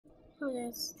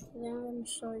Okay, today I'm gonna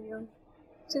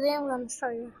show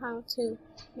you how to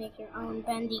make your own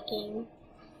bendy game.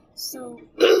 So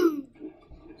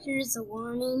here's a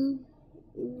warning.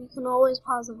 You can always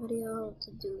pause the video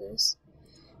to do this.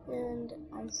 And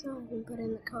I still haven't put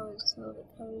in the code, so the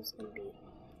code is gonna be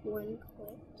one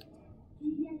click.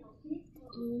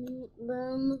 And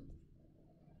then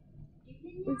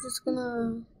we're just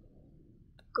gonna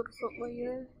go to front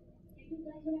layer,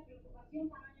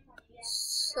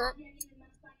 set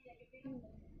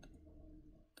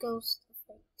ghost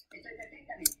effect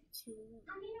to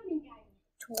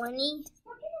 20,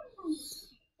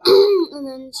 and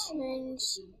then change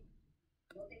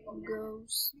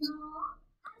ghost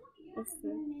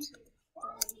effect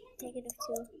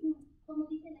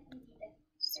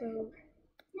 -2.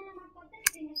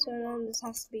 So then this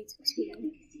has to be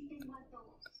 2.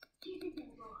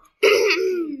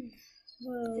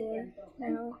 So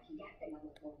now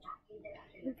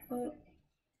we put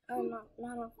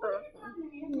not a first one.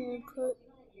 We put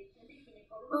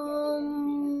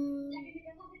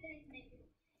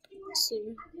let's see.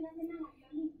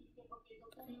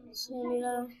 So we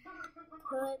gotta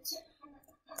put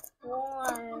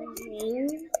warning.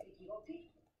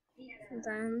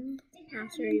 Then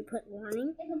after you put warning,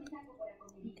 okay,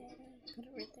 put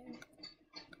it right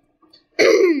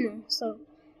there. So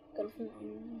go from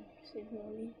warning.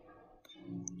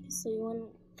 So you want to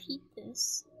repeat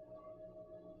this.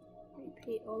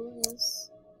 Repeat all of this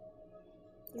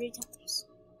 3 times.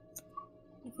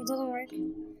 If it doesn't work,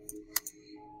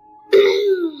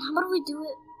 how about we do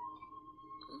it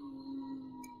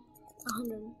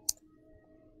 100?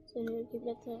 So you give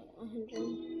it to 100.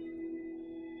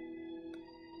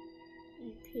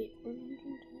 Repeat 100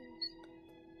 times.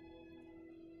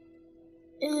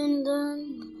 And then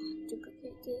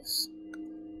duplicate this.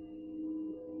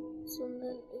 So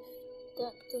then if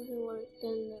that doesn't work,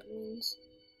 then that means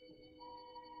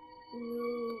you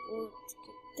want to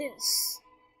get this.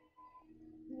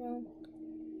 No.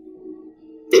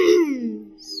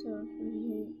 So from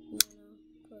here you wanna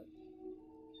put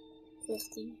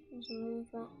 50 or something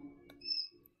like that.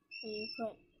 And you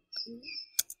put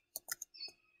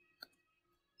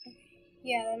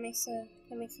yeah, that makes a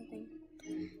thing.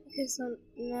 Okay, so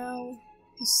now I'm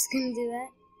just gonna do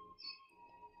that.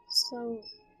 So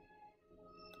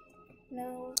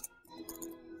now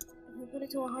if we put it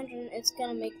to 100, it's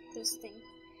gonna make this thing.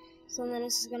 So then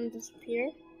it's just gonna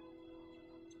disappear,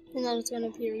 and then it's gonna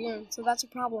appear again. So that's a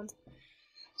problem.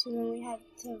 So then we have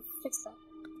to fix that.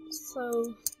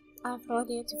 So I have no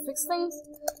idea to fix things.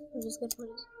 I'm just gonna put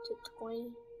it to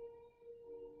 20.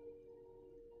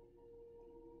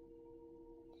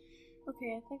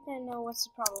 Okay, I think I know what's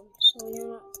the problem. So we're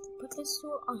gonna put this to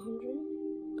 100,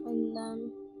 and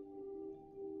then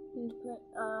you put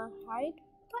a hide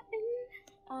button.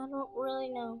 I don't really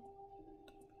know.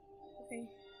 Okay.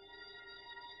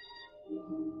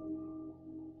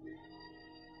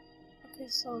 Okay,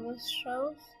 so this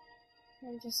shows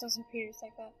and it just disappears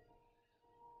like that.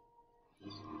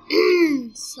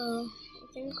 So I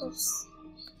think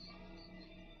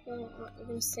we're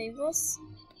gonna save this.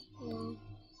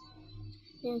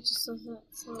 Yeah, it just does that.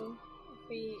 So if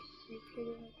we repeat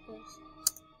it like this,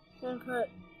 then put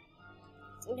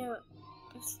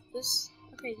this.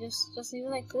 Okay, just leave it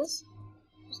like this.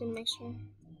 Just to make sure.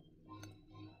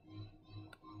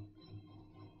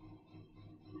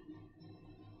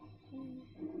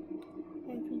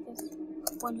 Repeat this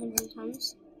 100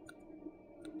 times.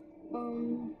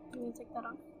 Let me take that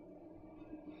off.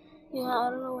 Yeah, I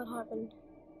don't know what happened.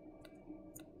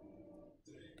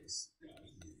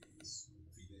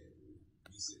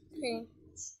 Okay,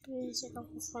 let me check off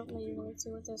the front layer. Let's see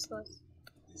what this does.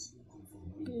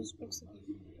 Use fix it.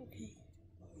 Okay.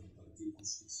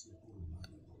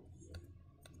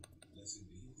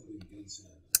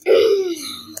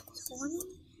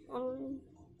 20.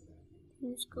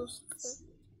 Use ghost effect.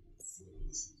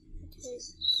 Okay,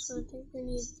 so I think we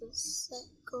need the set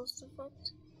ghost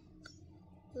effect.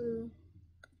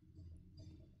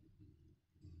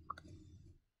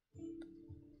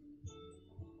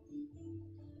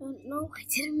 Oh, no, I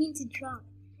didn't mean to drop.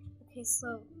 Okay,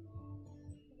 so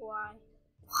why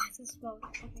this mode?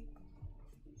 Okay.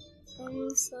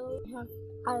 So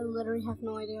I literally have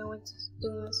no idea what to do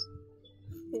this.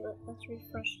 Wait, let's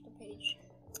refresh the page.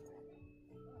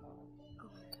 Oh my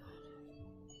god.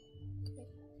 Okay.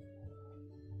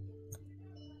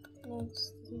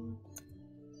 Next,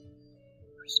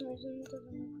 for some reason it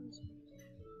doesn't work.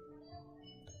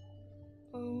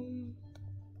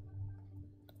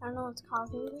 I don't know what's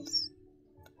causing this.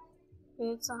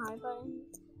 Maybe it's a high button.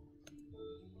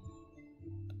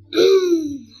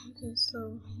 Okay, so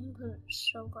I'm gonna put a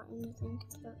show button. I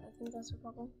think that's the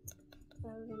problem.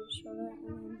 I'm gonna show that,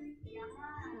 and then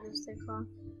it just takes off.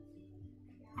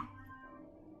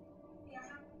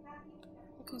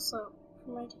 Okay, so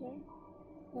from right here,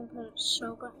 I'm gonna put a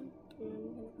show button, and then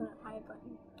I'm gonna put a hide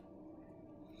button.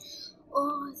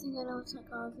 Oh, I think I know what's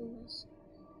causing this.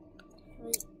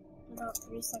 Wait about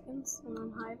 3 seconds, and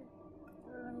then hide.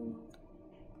 I don't really know.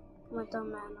 I'm a dumb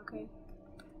man, okay.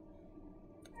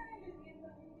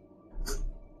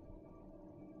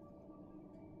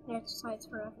 Yeah, it just hides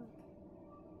forever.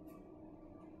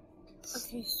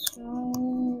 Okay, so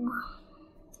I'm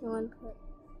gonna put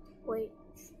wait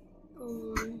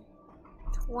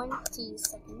 20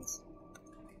 seconds.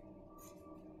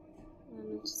 And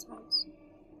then it just hides.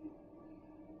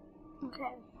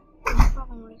 Okay, there's a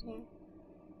problem right here.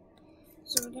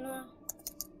 So we're gonna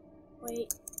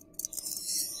wait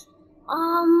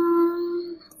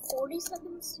 40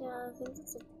 seconds? Yeah, I think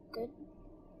that's a good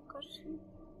question.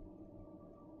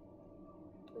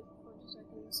 Wait 40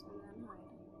 seconds and then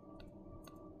hide.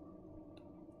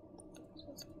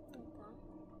 Just like that.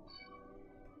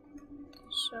 Okay,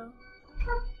 show.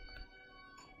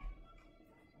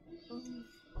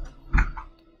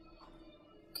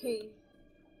 Okay.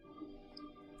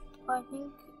 Well, I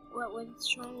think what it's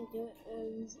trying to do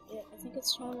is, I think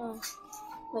it's trying to,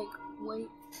 like, wait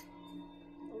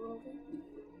a little bit.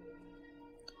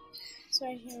 So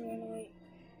right here, we're gonna wait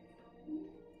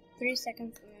 3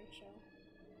 seconds and then show.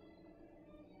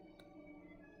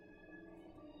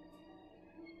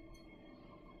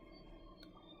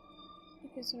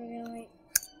 Okay, so we're gonna wait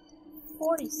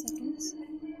 40 seconds.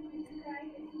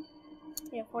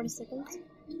 Yeah, 40 seconds.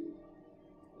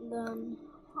 Then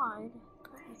hide.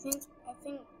 I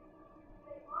think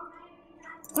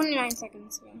 29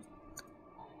 seconds, yeah.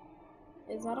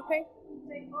 Is that okay?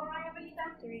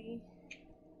 3.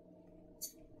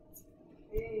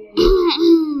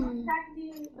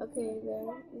 Okay,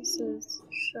 there. This is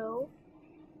show.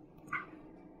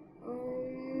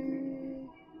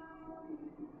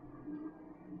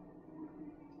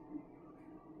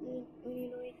 We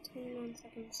need to wait 29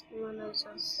 seconds and then it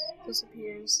just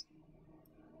disappears.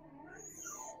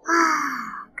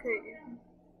 Okay.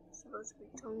 It's supposed to be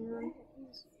 29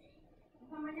 seconds.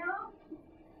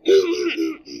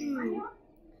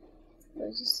 But it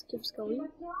just keeps going.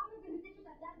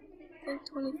 I think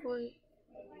 24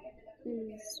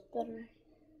 is better.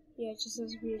 Yeah, it just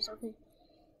disappears. Okay.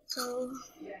 So,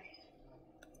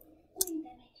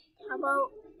 how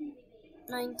about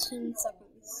 19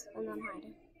 seconds and then hide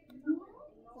it?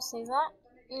 We'll save that.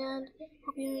 And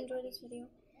hope you enjoyed this video.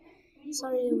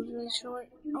 Sorry it was really short.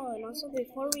 Oh, and also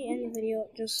before we end the video,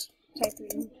 just type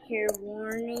in here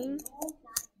warning.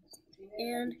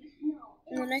 And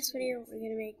in the next video, we're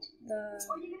gonna make the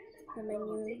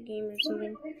menu game or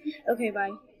something. Okay,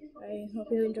 bye. I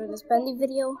hope you enjoyed this bendy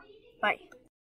video. Bye.